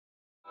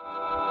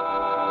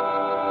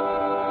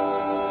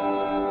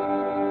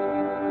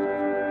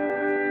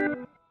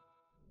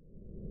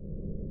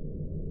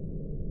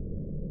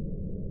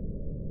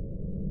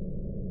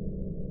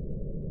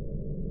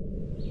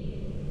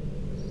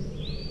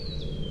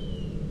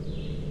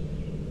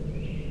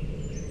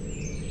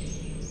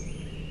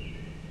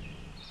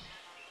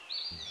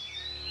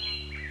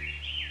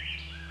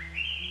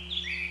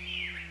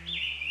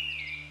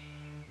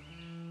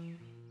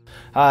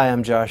Hi,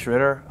 I'm Josh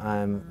Ritter.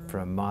 I'm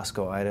from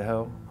Moscow,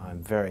 Idaho.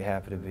 I'm very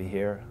happy to be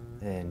here,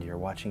 and you're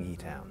watching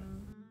eTown.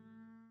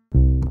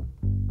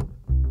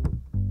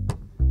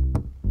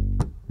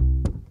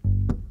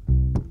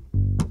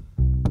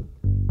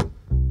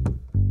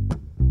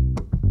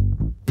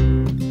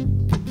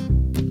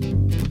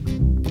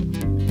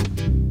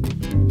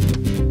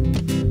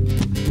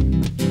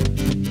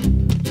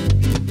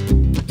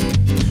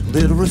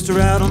 Little rooster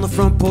out on the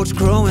front porch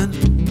crowing.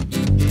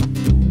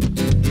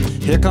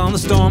 Here come the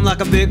storm like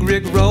a big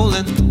rig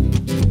rolling.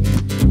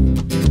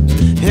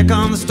 Here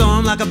come the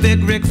storm like a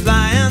big rig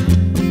flying.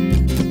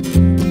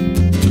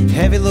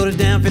 Heavy loaded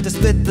down fit to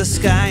split the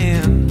sky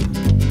in.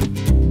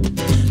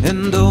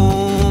 And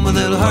oh, my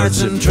little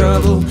heart's in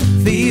trouble.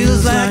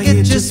 Feels like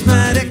it just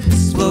might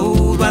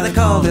explode. Why they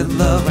call it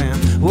love, and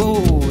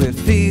whoa, it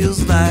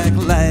feels like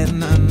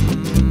lightning.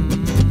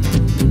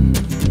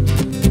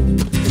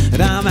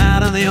 And I'm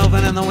out in the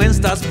open and the wind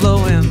starts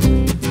blowing.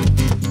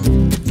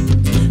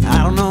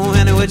 I don't know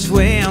any which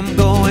way I'm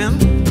going.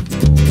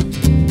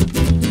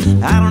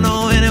 I don't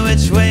know any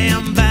which way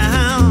I'm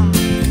bound.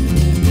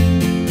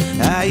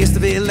 I used to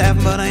be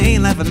laughing, but I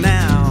ain't laughing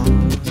now.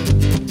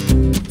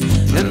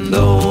 And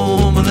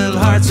oh, my little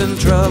heart's in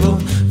trouble.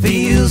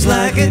 Feels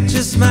like it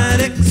just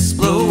might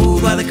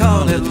explode. Why they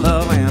call it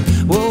love, and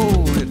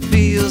whoa, it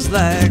feels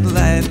like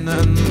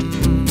lightning.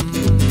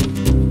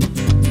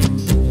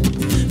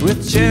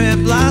 With cherry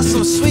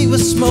blossoms sweet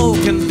with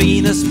smoke and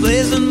Venus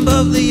blazing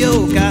above the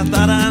oak, I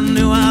thought I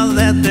knew all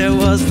that there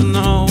was to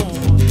know.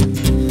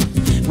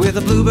 With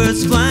the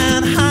bluebirds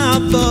flying high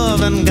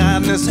above and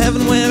God knows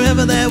heaven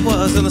wherever there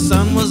was, and the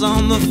sun was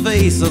on the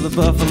face of the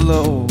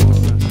buffalo.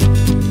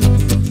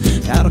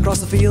 Out across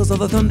the fields all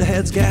the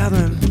thunderheads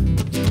gathering.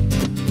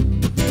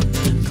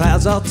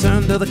 Clouds all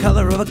turned to the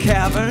color of a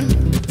cavern.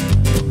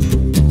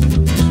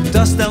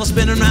 Dust devils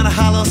spinning around a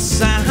hollow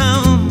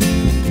sound.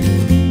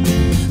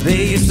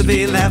 They used to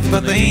be laughing,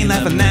 but they ain't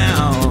laughing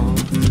now.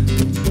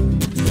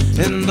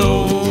 And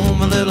oh,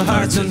 my little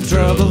heart's in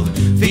trouble.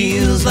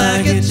 Feels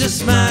like it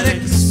just might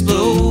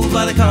explode.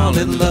 Why they call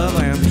it love,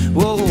 and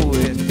whoa,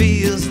 it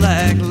feels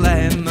like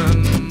lightning.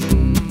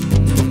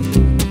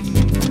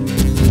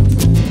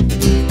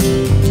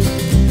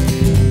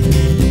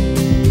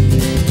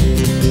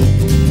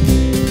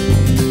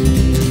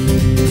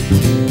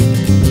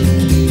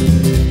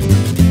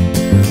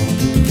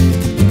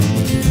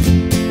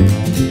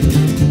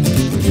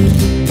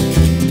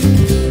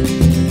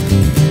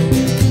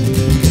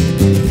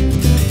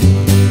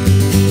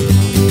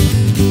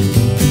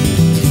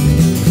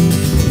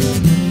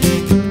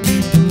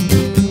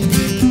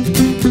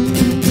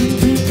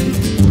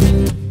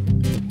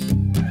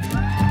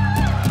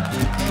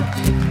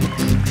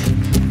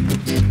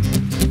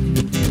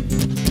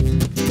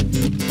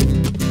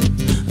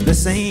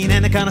 This ain't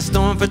any kind of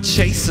storm for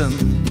chasing.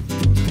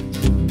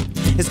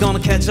 It's gonna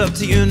catch up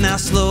to you now,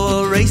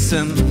 slow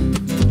racing.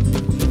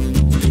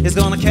 It's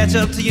gonna catch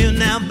up to you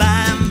now,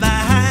 by and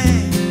by.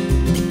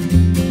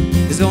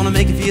 It's gonna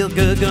make you feel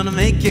good, gonna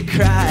make you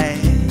cry.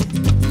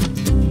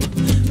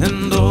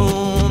 And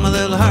oh, my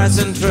little heart's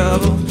in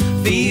trouble.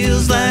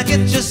 Feels like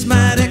it just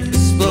might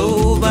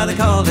explode. Why they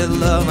call it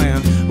love,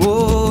 and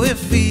oh, it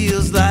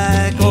feels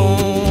like,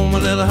 oh, my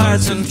little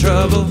heart's in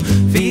trouble.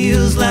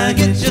 Feels like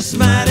it just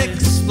might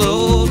explode.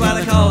 Why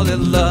they call it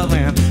love,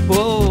 and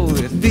whoa,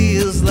 it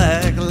feels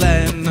like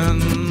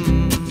lightning.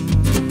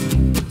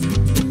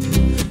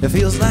 It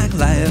feels like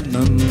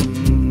lightning.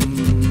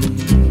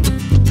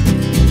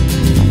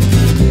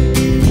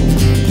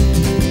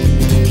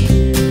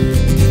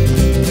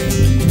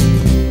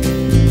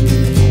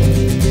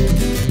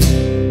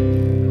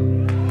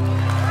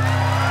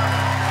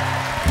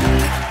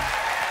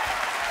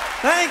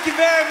 Thank you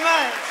very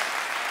much.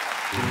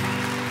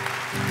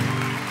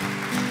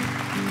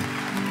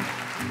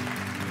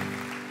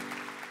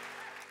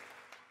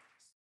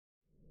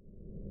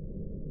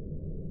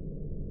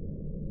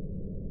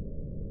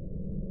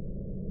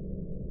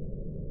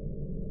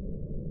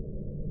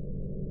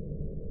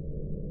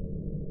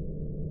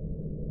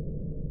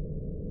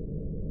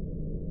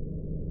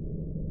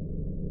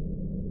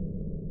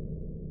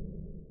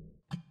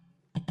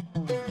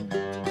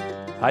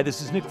 Hi,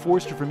 this is Nick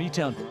Forster from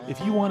eTown. If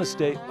you want to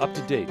stay up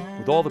to date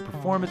with all the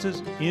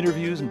performances,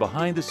 interviews, and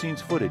behind-the-scenes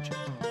footage,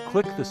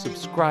 click the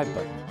subscribe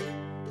button.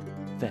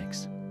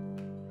 Thanks.